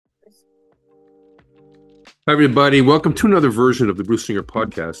Hi, everybody. Welcome to another version of the Bruce Singer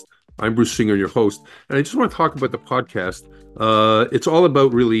podcast. I'm Bruce Singer, your host, and I just want to talk about the podcast. It's all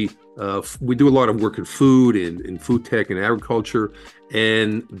about really, we do a lot of work in food and in food tech and agriculture.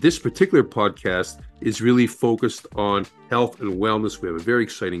 And this particular podcast is really focused on health and wellness. We have a very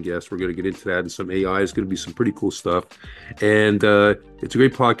exciting guest. We're going to get into that, and some AI is going to be some pretty cool stuff. And it's a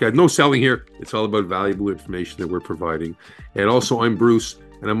great podcast. No selling here. It's all about valuable information that we're providing. And also, I'm Bruce.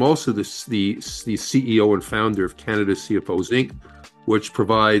 And I'm also the CEO and founder of Canada CFOs Inc., which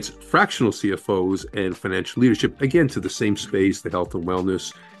provides fractional CFOs and financial leadership, again, to the same space, the health and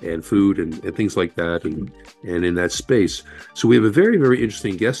wellness and food and things like that, and in that space. So we have a very, very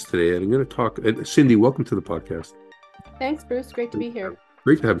interesting guest today. And I'm going to talk, Cindy, welcome to the podcast. Thanks, Bruce. Great to be here.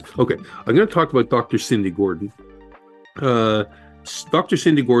 Great to have you. Okay, I'm going to talk about Dr. Cindy Gordon. Uh, Dr.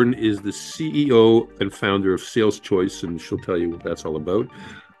 Cindy Gordon is the CEO and founder of Sales Choice, and she'll tell you what that's all about.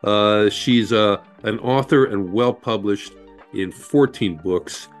 She's an author and well published in 14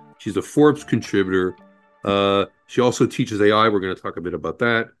 books. She's a Forbes contributor. She also teaches AI. We're going to talk a bit about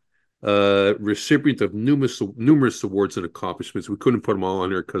that. Recipient of numerous awards and accomplishments. We couldn't put them all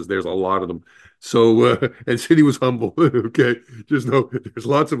on here because there's a lot of them. So, and Cindy was humble. Okay, just know there's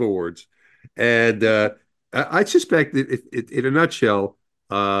lots of awards, and I suspect that in a nutshell,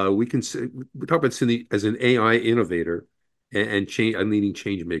 we talk about Cindy as an AI innovator and change, a leading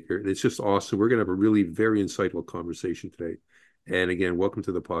change maker. And it's just awesome. We're going to have a really very insightful conversation today. And again, welcome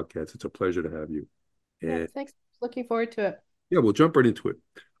to the podcast. It's a pleasure to have you. Yeah, And thanks. Looking forward to it. yeah, we'll jump right into it.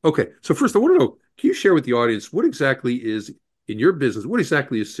 Okay. So first, I want to know, can you share with the audience what exactly is in your business? What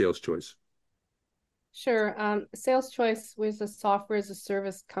exactly is Sales Choice? Sure. Sales Choice was a software as a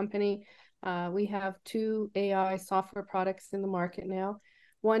service company. We have two AI software products in the market now.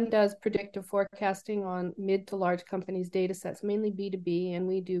 One does predictive forecasting on mid to large companies' data sets, mainly B2B, and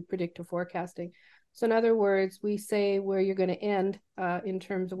we do predictive forecasting. So, in other words, we say where you're going to end in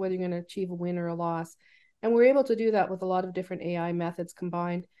terms of whether you're going to achieve a win or a loss. And we're able to do that with a lot of different AI methods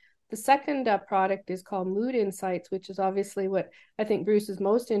combined. The second product is called Mood Insights, which is obviously what I think Bruce is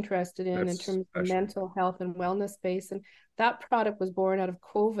most interested in That's terms of passion. mental health and wellness space. And that product was born out of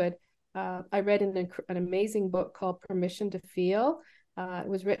COVID. I read an amazing book called Permission to Feel. It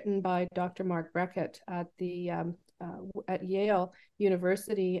was written by Dr. Mark Brackett at Yale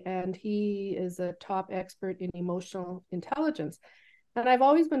University, and he is a top expert in emotional intelligence. And I've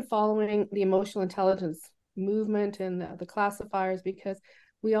always been following the emotional intelligence movement and the classifiers because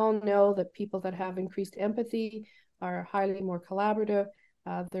we all know that people that have increased empathy are highly more collaborative.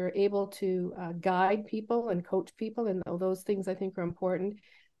 They're able to guide people and coach people, and those things I think are important.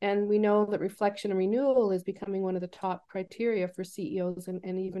 And we know that reflection and renewal is becoming one of the top criteria for CEOs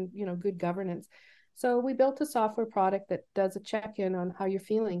and even good governance. So we built a software product that does a check-in on how you're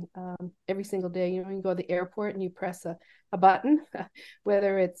feeling every single day. You go to the airport and you press a button,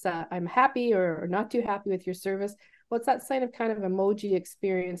 whether it's I'm happy or not too happy with your service. Well, it's that kind of emoji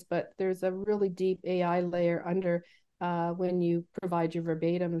experience, but there's a really deep AI layer under when you provide your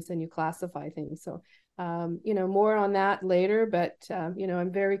verbatims and you classify things. So, more on that later, but,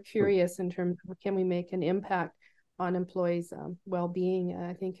 I'm very curious in terms of can we make an impact on employees' well-being.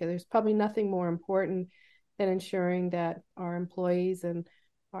 I think there's probably nothing more important than ensuring that our employees and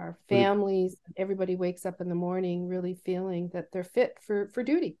our families, everybody wakes up in the morning really feeling that they're fit for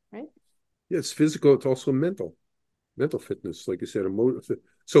duty, right? Yeah, it's physical. It's also mental fitness, like you said.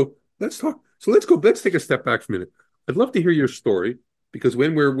 So let's talk. So let's go. Let's take a step back for a minute. I'd love to hear your story because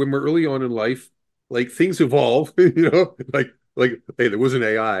when we're early on in life, like things evolve. Like hey, there was an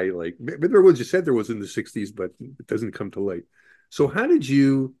AI. Like maybe there was. You said there was in the '60s, but it doesn't come to light. So how did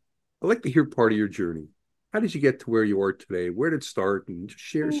you? I'd like to hear part of your journey. How did you get to where you are today? Where did it start? And just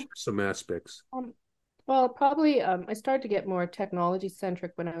share some aspects. Um, well, probably I started to get more technology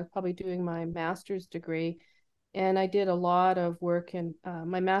centric when I was probably doing my master's degree. And I did a lot of work in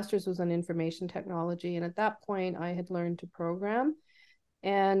my master's was on information technology. And at that point, I had learned to program.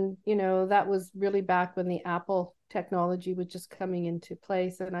 And, that was really back when the Apple technology was just coming into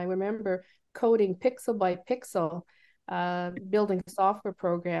place. And I remember coding pixel by pixel, building software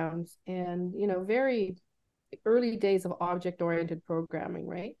programs and, very early days of object oriented programming,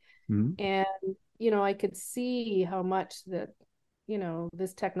 right? Mhm. And, I could see how much that,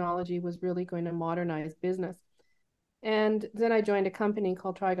 this technology was really going to modernize business. And then I joined a company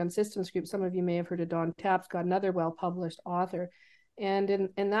called Trigon Systems Group. Some of you may have heard of Don Tapscott, another well-published author. And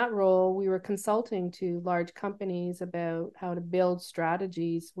in that role, we were consulting to large companies about how to build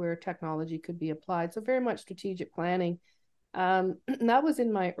strategies where technology could be applied. So very much strategic planning. That was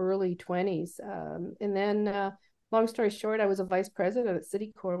in my early 20s. And then long story short, I was a vice president at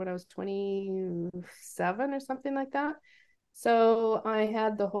Citicorp when I was 27 or something like that. So I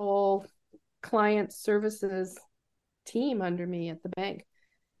had the whole client services team under me at the bank.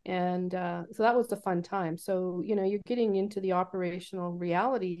 And so that was a fun time. So, you're getting into the operational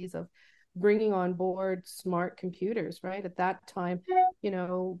realities of bringing on board smart computers, right? At that time,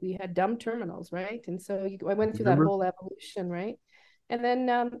 we had dumb terminals, right? And so I went through that Remember? whole evolution, right? And then,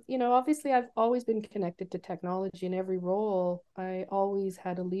 obviously, I've always been connected to technology in every role. I always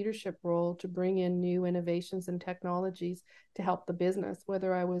had a leadership role to bring in new innovations and technologies to help the business,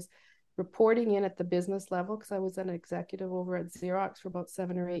 whether I was reporting in at the business level, because I was an executive over at Xerox for about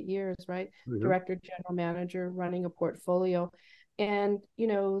 7 or 8 years, right? Yeah. Director, general manager, running a portfolio. And,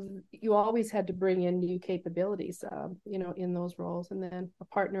 you always had to bring in new capabilities, in those roles. And then a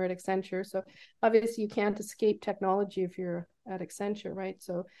partner at Accenture. So obviously you can't escape technology if you're at Accenture, right?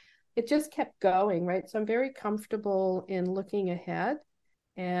 So it just kept going, right? So I'm very comfortable in looking ahead,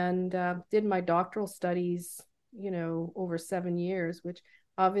 and did my doctoral studies, over 7 years, which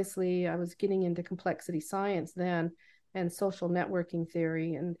obviously I was getting into complexity science then and social networking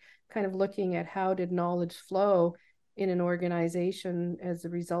theory, and kind of looking at how did knowledge flow in an organization as a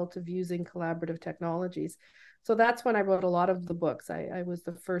result of using collaborative technologies. So that's when I wrote a lot of the books. I was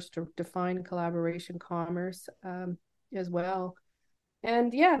the first to define collaboration commerce, as well.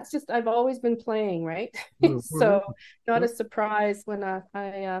 And yeah, it's just I've always been playing, right? So not Yeah. a surprise when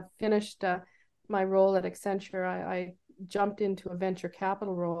I finished my role at Accenture. I jumped into a venture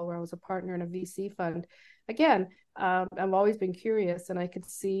capital role where I was a partner in a VC fund. Again, I've always been curious, and I could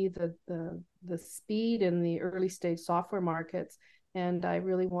see the speed in the early stage software markets, and I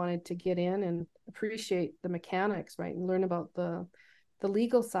really wanted to get in and appreciate the mechanics, right, and learn about the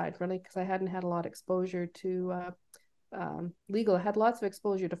legal side, really, because I hadn't had a lot of exposure to legal. I had lots of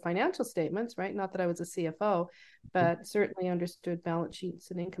exposure to financial statements, right? Not that I was a CFO, but certainly understood balance sheets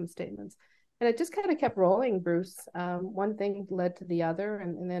and income statements. And it just kind of kept rolling, Bruce. One thing led to the other,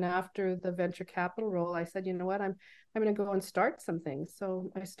 and then after the venture capital role, I said, you know what, I'm going to go and start some things.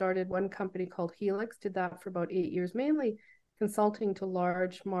 So I started one company called Helix. Did that for about 8 years, mainly consulting to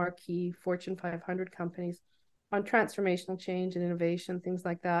large marquee Fortune 500 companies on transformational change and innovation, things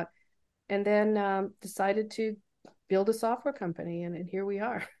like that. And then decided to build a software company, and here we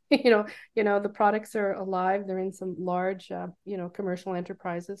are. The products are alive. They're in some large commercial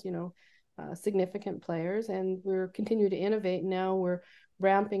enterprises, significant players, and we're continue to innovate. Now we're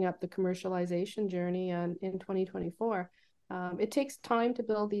ramping up the commercialization journey in 2024. It takes time to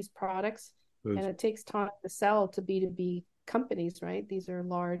build these products, and it takes time to sell to B2B companies, right? These are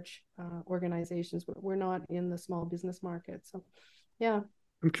large organizations. We're not in the small business market. So yeah,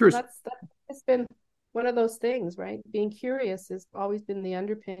 I'm so curious. it's been one of those things, right? Being curious has always been the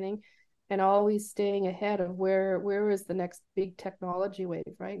underpinning, and always staying ahead of where is the next big technology wave,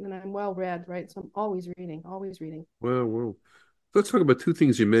 right? And I'm well read, right? So I'm always reading, always reading. Well, let's talk about two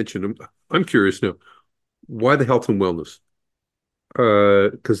things you mentioned. I'm curious now. Why the health and wellness?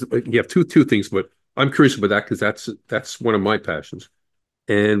 Because you have two things, but I'm curious about that because that's one of my passions.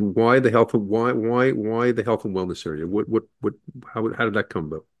 And why the health and why the health and wellness area? What how did that come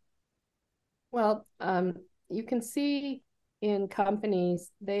about? Well, you can see in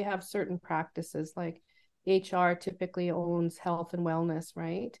companies, they have certain practices, like HR typically owns health and wellness,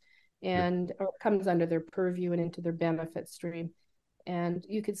 right? Yeah, And or comes under their purview and into their benefit stream. And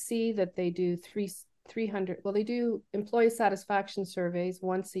you could see that they do 300, well, they do employee satisfaction surveys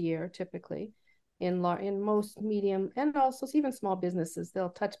once a year, typically in most medium and also even small businesses. They'll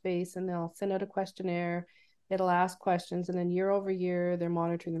touch base and they'll send out a questionnaire. It'll ask questions, and then year over year they're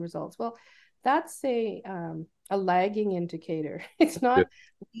monitoring the results. Well, that's a lagging indicator. It's yeah, not it's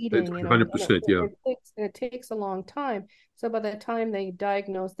leading, 100%. Yeah, it takes a long time. So by the time they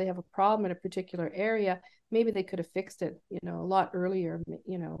diagnose they have a problem in a particular area, maybe they could have fixed it, a lot earlier,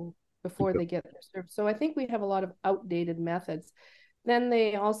 before yeah, they get their service. So I think we have a lot of outdated methods. Then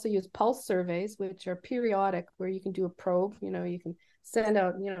they also use pulse surveys, which are periodic, where you can do a probe. You can send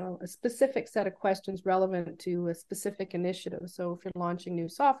out, a specific set of questions relevant to a specific initiative. So if you're launching new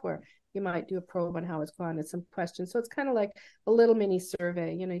software, you might do a probe on how it's gone and some questions. So it's kind of like a little mini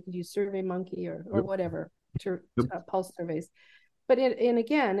survey. You can use Survey Monkey or yep, whatever to yep, pulse surveys. But and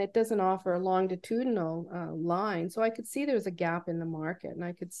again, it doesn't offer a longitudinal line. So I could see there was a gap in the market, and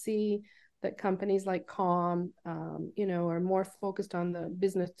I could see that companies like Calm, are more focused on the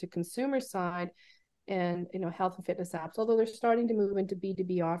business to consumer side, and health and fitness apps, although they're starting to move into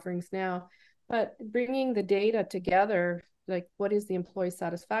B2B offerings now. But bringing the data together, like what is the employee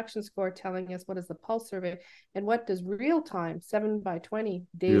satisfaction score telling us, what is the pulse survey, and what does real time 7 by 20 yeah.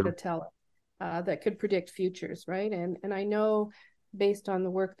 data tell us? that could predict futures, right? And I know based on the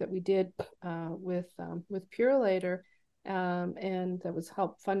work that we did with Purelator, and that was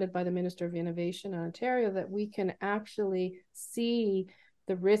help funded by the Minister of Innovation in Ontario, that we can actually see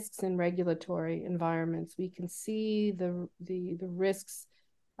the risks in regulatory environments. We can see the risks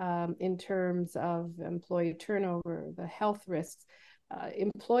in terms of employee turnover, the health risks.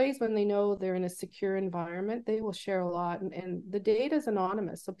 Employees, when they know they're in a secure environment, they will share a lot. And the data is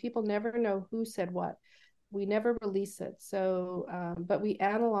anonymous, so people never know who said what. We never release it. So, but we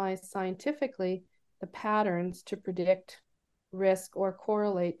analyze scientifically the patterns to predict risk or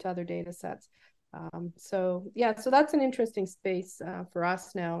correlate to other data sets. So yeah, so that's an interesting space for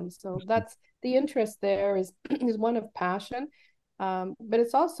us now. And so that's the interest there is one of passion, but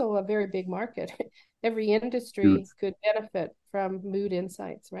it's also a very big market. Every industry could benefit from mood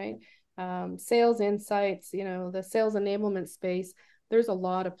insights, right? Sales insights, the sales enablement space, there's a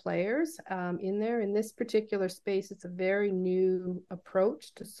lot of players in there. In this particular space, it's a very new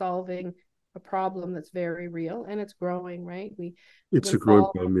approach to solving a problem that's very real, and it's growing, right? We've It's been a growing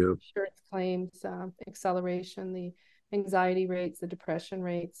following problem, yeah. insurance claims acceleration, the anxiety rates, the depression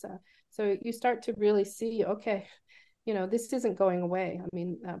rates. So you start to really see, okay, this isn't going away. I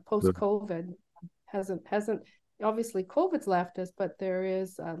mean, No, post-COVID hasn't obviously COVID's left us, but there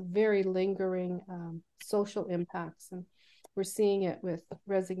is very lingering social impacts, and we're seeing it with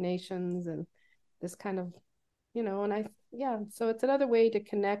resignations and this kind of, and so it's another way to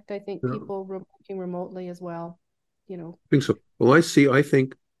connect, I think, no, people working remotely as well, I think so. Well, I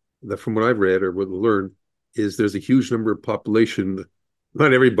think that from what I've read or what I learned is there's a huge number of population,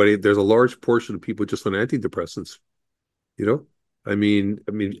 not everybody, there's a large portion of people just on antidepressants, you know? I mean,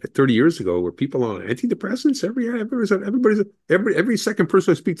 30 years ago, were people on antidepressants? Every second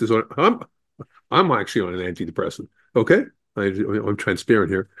person I speak to is on, I'm actually on an antidepressant. Okay. I'm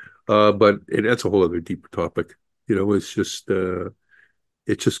transparent here. But that's a whole other deeper topic. It's just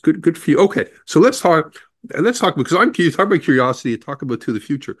good for you. Okay, so let's talk because I'm curious. Talk about curiosity and talk about to the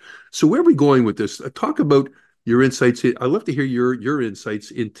future. So where are we going with this? Talk about your insights. I'd love to hear your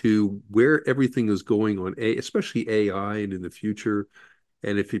insights into where everything is going on, especially AI and in the future.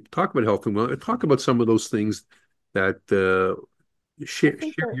 And if you talk about health and wellness, talk about some of those things that I share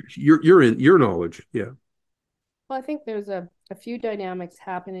think that your knowledge. Yeah. Well, I think there's a few dynamics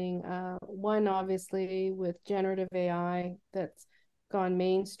happening. One, obviously, with generative AI that's gone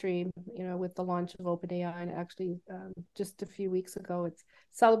mainstream, with the launch of OpenAI, and actually just a few weeks ago, it's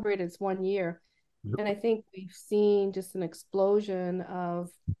celebrated its 1 year. And I think we've seen just an explosion of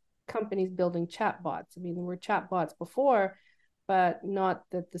companies building chatbots. I mean, there were chatbots before, but not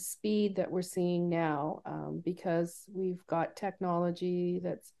at the speed that we're seeing now, because we've got technology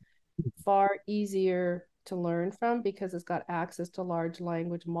that's far easier to learn from because it's got access to large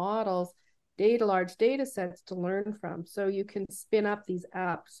language models, large data sets to learn from. So you can spin up these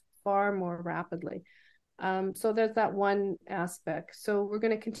apps far more rapidly. So there's that one aspect. So we're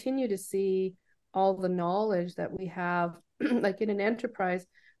going to continue to see all the knowledge that we have, like in an enterprise,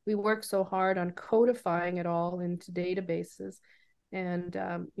 we work so hard on codifying it all into databases. And,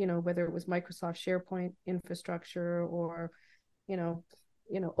 whether it was Microsoft SharePoint infrastructure or, you know,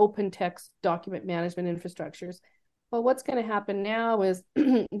 open text document management infrastructures. Well, what's going to happen now is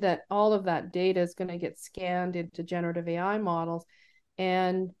that all of that data is going to get scanned into generative AI models,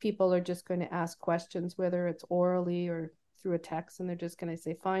 and people are just going to ask questions, whether it's orally or through a text, and they're just going to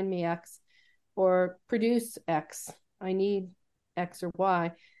say, find me X or produce X. I need X or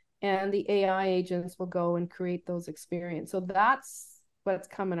Y. And the AI agents will go and create those experiences. So that's what's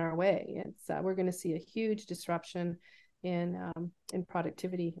coming our way. It's we're going to see a huge disruption in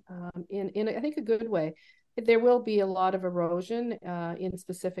productivity, in I think a good way. There will be a lot of erosion in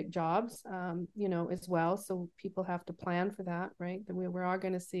specific jobs, as well. So people have to plan for that, right? We are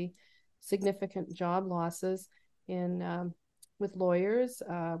going to see significant job losses in with lawyers,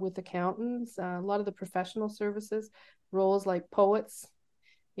 with accountants, a lot of the professional services roles like poets.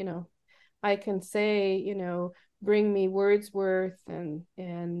 I can say, bring me Wordsworth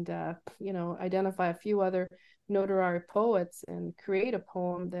and identify a few other notoriety poets and create a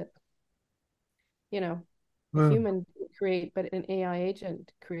poem that a Wow. human create, but an AI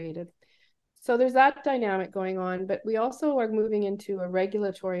agent created. So there's that dynamic going on, but we also are moving into a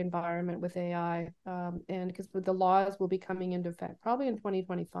regulatory environment with AI, and because the laws will be coming into effect probably in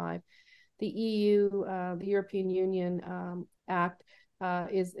 2025. The EU, the European Union Act,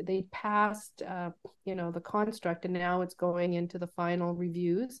 they passed, the construct, and now it's going into the final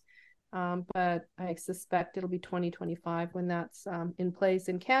reviews. But I suspect it'll be 2025 when that's in place.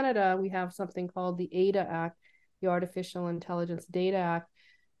 In Canada, we have something called the ADA Act, the Artificial Intelligence Data Act.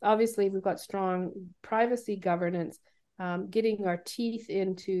 obviously we've got strong privacy governance. Getting our teeth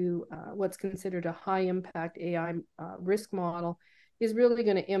into what's considered a high impact AI risk model is really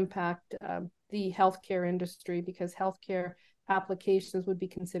going to impact the healthcare industry, because healthcare applications would be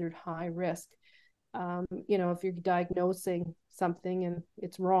considered high risk. If you're diagnosing something and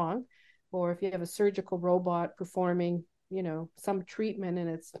it's wrong, or if you have a surgical robot performing, some treatment and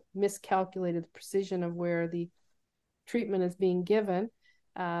it's miscalculated the precision of where the treatment is being given,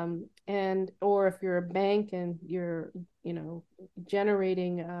 and or if you're a bank and you're,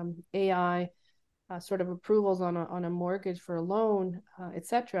 generating AI sort of approvals on a mortgage for a loan,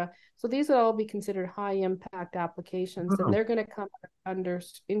 etc. So these would all be considered high impact applications, and Wow. they're going to come under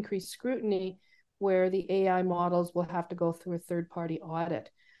increased scrutiny, where the AI models will have to go through a third party audit.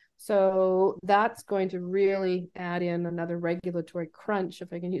 So that's going to really add in another regulatory crunch,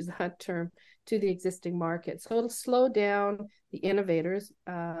 if I can use that term, to the existing market. So it'll slow down the innovators,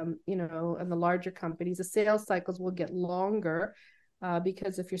 and the larger companies. The sales cycles will get longer,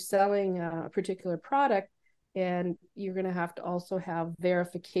 because if you're selling a particular product, and you're going to have to also have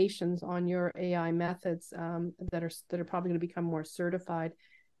verifications on your AI methods, that are probably going to become more certified.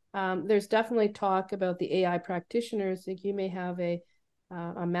 There's definitely talk about the AI practitioners. Like, you may have a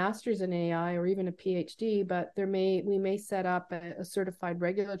master's in AI or even a PhD, but we may set up a certified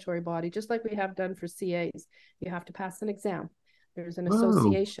regulatory body, just like we have done for CAs. You have to pass an exam. There's an Wow.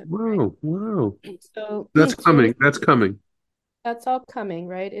 association, right? Wow. Wow. So That's it's really, coming. That's coming. that's all coming,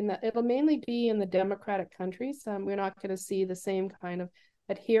 right? It'll mainly be in the democratic countries. We're not going to see the same kind of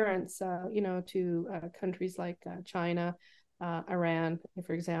adherence, to countries like China, Iran,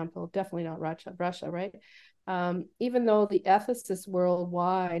 for example. Definitely not Russia, right? Even though the ethicists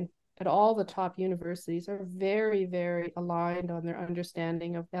worldwide at all the top universities are very, very aligned on their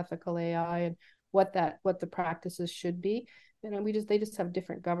understanding of ethical AI and what the practices should be. They just have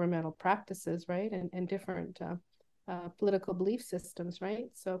different governmental practices, right? And different political belief systems, right?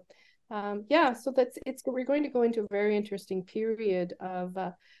 So, yeah, so we're going to go into a very interesting period of,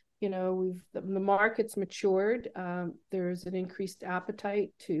 the market's matured. There's an increased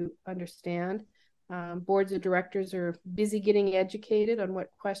appetite to understand. Boards of directors are busy getting educated on what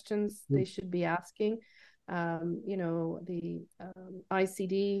questions they should be asking. The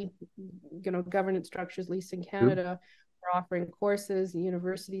ICD, governance structures, at least in Yeah. Canada, are offering courses.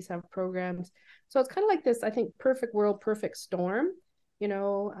 Universities have programs. So it's kind of like this, I think, perfect world, perfect storm,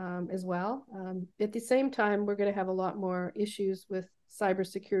 as well. At the same time, we're going to have a lot more issues with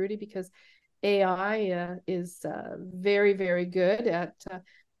cybersecurity, because AI is very, very good at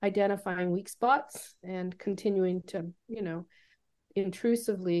identifying weak spots and continuing to,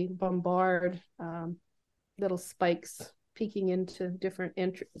 intrusively bombard little spikes peeking into different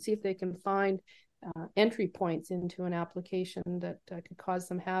entry, see if they can find entry points into an application that could cause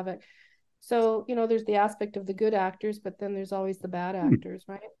some havoc. So, there's the aspect of the good actors, but then there's always the bad Hmm. actors,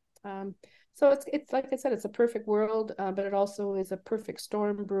 right? So it's like I said, it's a perfect world, but it also is a perfect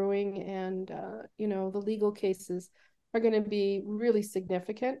storm brewing, and the legal cases are going to be really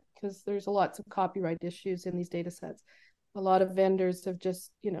significant, because there's lots of copyright issues in these data sets. A lot of vendors have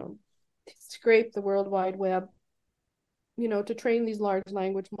just scraped the World Wide Web, to train these large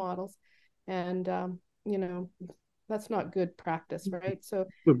language models, and you know, that's not good practice, right? So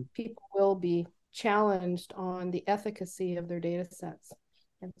people will be challenged on the efficacy of their data sets,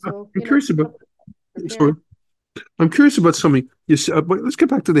 and so I'm curious about. Sorry, prepared. I'm curious about something. You said, but let's get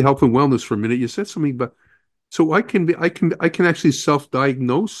back to the health and wellness for a minute. You said something about so I can actually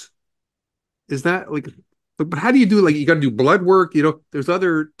self-diagnose. Is that like, but how do you do like you got to do blood work? There's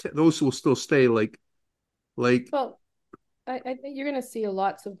other those will still stay like Well, I think you're going to see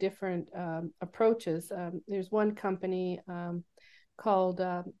lots of different approaches. There's one company called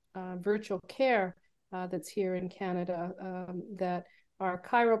Virtual Care that's here in Canada, that are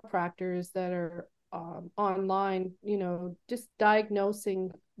chiropractors that are online, just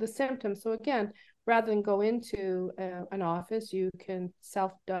diagnosing the symptoms. So again, rather than go into an office, you can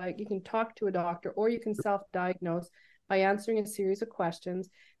talk to a doctor, or you can self-diagnose by answering a series of questions,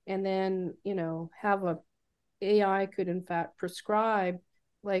 and then have a AI could in fact prescribe,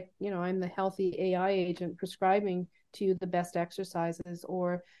 like, I'm the healthy AI agent prescribing to you the best exercises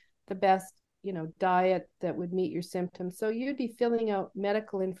or the best, diet that would meet your symptoms. So you'd be filling out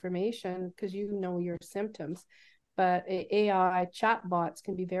medical information because you know your symptoms. But AI chatbots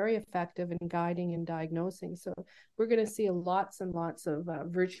can be very effective in guiding and diagnosing. So we're going to see lots and lots of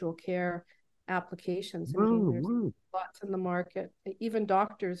virtual care applications. I mean, wow, there's wow. lots in the market. Even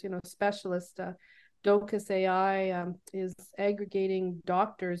doctors, specialists. Docus AI is aggregating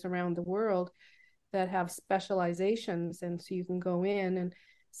doctors around the world that have specializations, and so you can go in and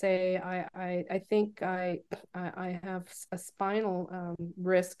say, I think I have a spinal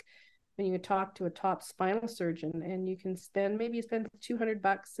risk. When you talk to a top spinal surgeon, and you can spend, maybe you spend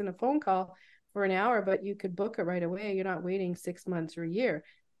 $200 in a phone call for an hour, but you could book it right away. You're not waiting 6 months or a year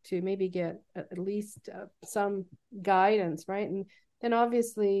to maybe get at least some guidance, right? And then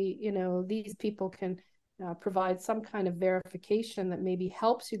obviously, these people can provide some kind of verification that maybe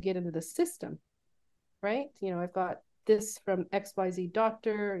helps you get into the system, right? I've got this from XYZ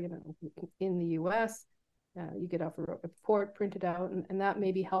doctor, in the US. You get off a report printed out, and that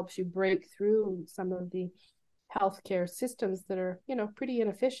maybe helps you break through some of the healthcare systems that are, pretty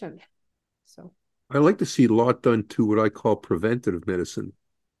inefficient. So, I like to see a lot done to what I call preventative medicine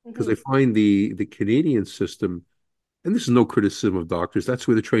because I mm-hmm. find the Canadian system, and this is no criticism of doctors, that's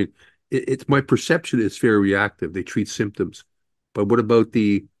where they're trained. It's my perception is very reactive. They treat symptoms. But what about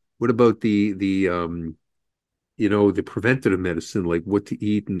the preventative medicine, like what to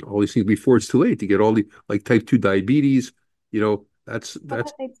eat and all these things before it's too late to get all the like type 2 diabetes, Well, that's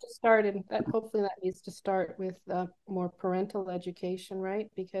that needs to start, and that hopefully that needs to start with more parental education, right?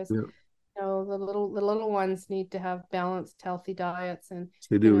 Because yeah, the little ones need to have balanced, healthy diets, and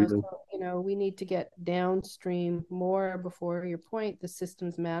they do, so we need to get downstream more before your point the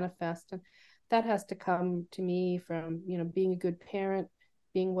systems manifest, and that has to come to me from being a good parent,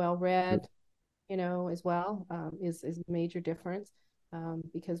 being well yeah. read, as well, is a major difference.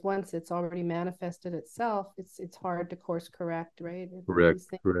 Because once it's already manifested itself, it's hard to course correct, right? And Correct, these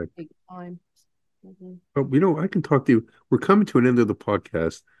things correct. take time. Mm-hmm. But I can talk to you. We're coming to an end of the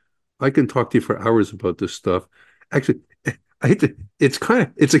podcast. I can talk to you for hours about this stuff. Actually, I hate to, it's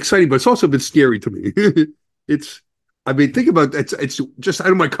exciting, but it's also a bit scary to me. It's, I mean, think about it's just out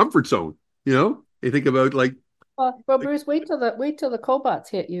of my comfort zone. You think about Well, like Bruce, wait till the cobots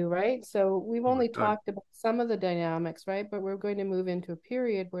hit you, right? So we've oh my only God, talked about some of the dynamics, right? But we're going to move into a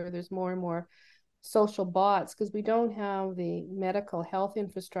period where there's more and more social bots because we don't have the medical health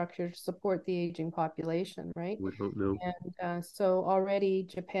infrastructure to support the aging population, right? we don't know. And so already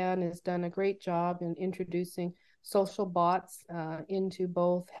Japan has done a great job in introducing social bots into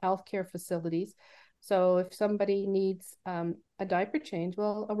both healthcare facilities. So if somebody needs a diaper change,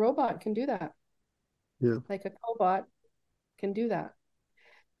 well, a robot can do that. Yeah, Like a cobot can do that.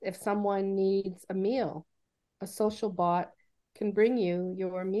 If someone needs a meal, a social bot can bring you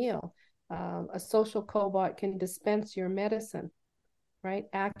your meal. A social cobot can dispense your medicine, right,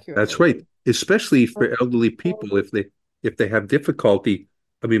 that's accurately. right. Especially for elderly So, people, if they have difficulty.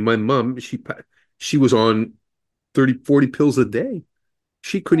 I mean, my mom, she was on 30, 40 pills a day.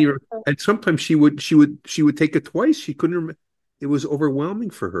 She couldn't right. even, and sometimes she would take it twice. She couldn't remember. It was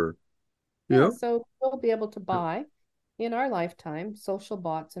overwhelming for her. You Yeah, know? so we'll be able to buy in our lifetime social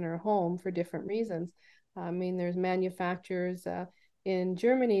bots in our home for different reasons. I mean, there's manufacturers in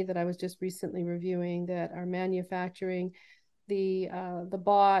Germany that I was just recently reviewing that are manufacturing the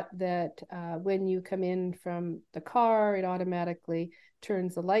bot that when you come in from the car, it automatically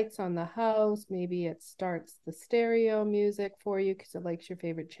turns the lights on the house. Maybe it starts the stereo music for you because it likes your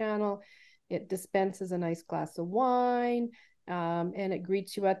favorite channel. It dispenses a nice glass of wine, and it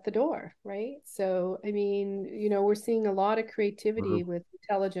greets you at the door, right? So, I mean, we're seeing a lot of Uh, creativity with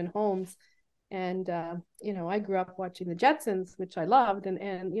intelligent homes. And, I grew up watching the Jetsons, which I loved. And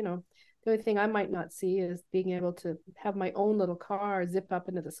the only thing I might not see is being able to have my own little car zip up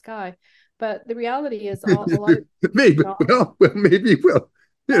into the sky. But the reality is, a lot of maybe, technology. well, maybe it will.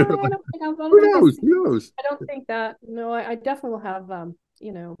 No, I don't Who think I knows? see. Who knows? I don't think that. No, I definitely will have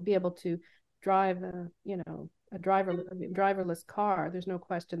be able to drive a driverless car. There's no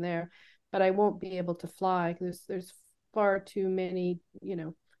question there, but I won't be able to fly because there's far too many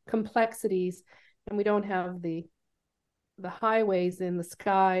complexities, and we don't have the highways in the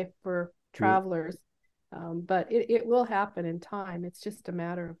sky for Yeah. travelers. But it will happen in time. It's just a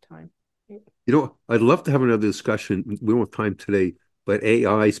matter of time. I'd love to have another discussion. We don't have time today, but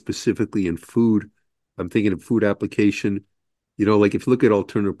AI specifically in food. I'm thinking of food application. Like if you look at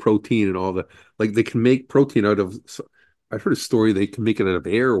alternative protein and all the, like they can make protein out of, I've heard a story, they can make it out of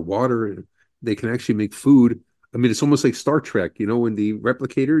air or water, and they can actually make food. I mean, it's almost like Star Trek, when the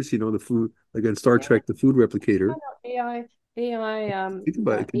replicators, the food, like in Star Yeah, Trek, the food replicator. I know AI Think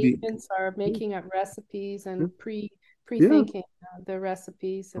about it. It can be, agents are yeah, making up recipes yeah, and yeah. pre-thinking the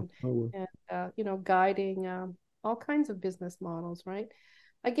recipes, Oh, and oh, well, guiding all kinds of business models, right?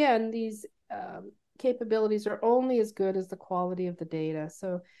 Again, these capabilities are only as good as the quality of the data.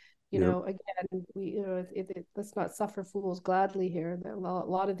 So, yeah. again, let's not suffer fools gladly here. A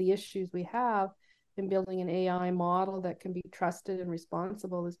lot of the issues we have in building an AI model that can be trusted and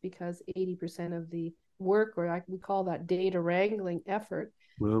responsible is because 80% of the work, or we call that data wrangling effort,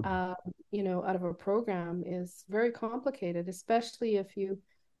 Well, uh, out of a program is very complicated, especially if you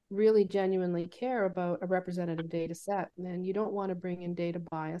really genuinely care about a representative data set, and you don't want to bring in data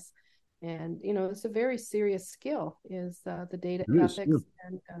bias. And it's a very serious skill, is the data it is. ethics,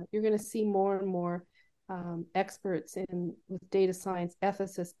 Yeah. and you're going to see more and more experts in with data science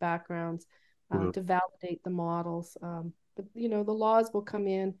ethicist backgrounds Well, to validate the models. But the laws will come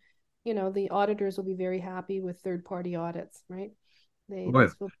in. The auditors will be very happy with third-party audits, right? oh yeah.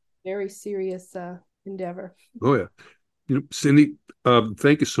 This will be a very serious endeavor. Oh yeah. Cindy,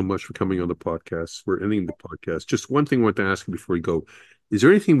 thank you so much for coming on the podcast. We're ending the podcast. Just one thing I want to ask you before we go. Is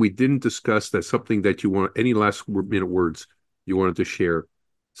there anything we didn't discuss that's something that you want, any last minute words you wanted to share?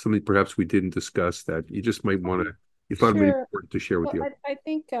 Something perhaps we didn't discuss that you just might want to, you thought it might be Sure. important to share with Well, you. I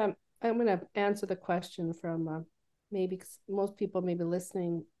think I'm going to answer the question from maybe most people maybe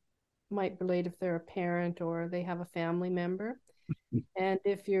listening might relate if they're a parent or they have a family member. And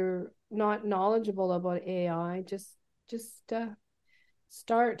if you're not knowledgeable about AI, just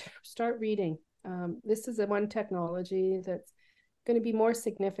start reading. This is the one technology that's going to be more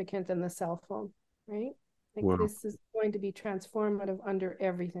significant than the cell phone, right? Like Wow. this is going to be transformative under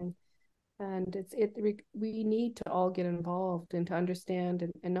everything, and we need to all get involved and to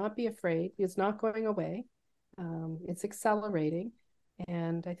understand and not be afraid. It's not going away. It's accelerating,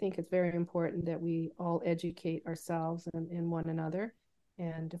 and I think it's very important that we all educate ourselves and one another.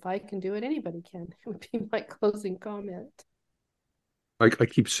 And if I can do it, anybody can. It would be my closing comment. I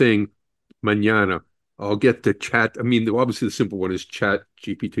keep saying mañana. I'll get the chat. I mean, obviously the simple one is chat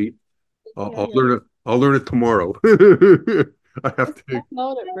GPT. I'll, Yeah, I'll yeah. learn it. I'll learn it tomorrow. I have Just to.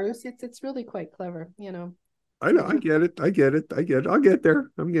 download it, Bruce. It's really quite clever. I know. I get it. I get it. I get it. I'll get there.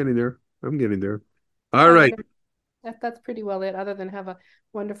 I'm getting there. I'm getting there. All Yeah, right. but that's pretty well it. Other than have a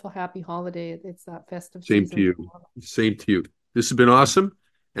wonderful, happy holiday. It's that festive Same to season. you. Same to you. This has been awesome.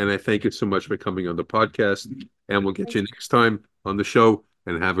 And I thank you so much for coming on the podcast. And we'll get Thanks. you next time on the show.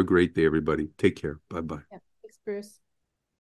 And have a great day, everybody. Take care. Bye bye. Yeah, thanks, Bruce.